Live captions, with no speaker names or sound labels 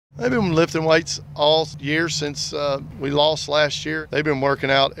They've been lifting weights all year since we lost last year. They've been working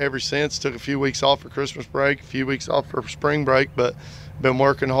out ever since. Took a few weeks off for Christmas break, a few weeks off for spring break, but been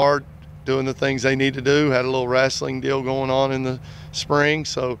working hard, doing the things they need to do. Had a little wrestling deal going on in the spring,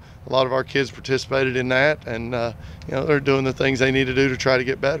 so a lot of our kids participated in that, and they're doing the things they need to do to try to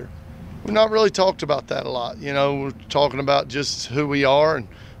get better. We've not really talked about that a lot. We're talking about just who we are and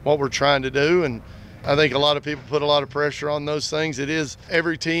what we're trying to do, and I think a lot of people put a lot of pressure on those things. It is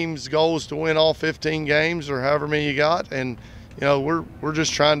every team's goal is to win all 15 games or however many you got, and we're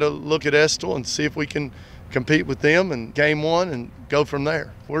just trying to look at Estill and see if we can compete with them in game one and go from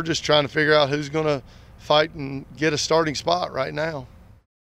there. We're just trying to figure out who's going to fight and get a starting spot right now.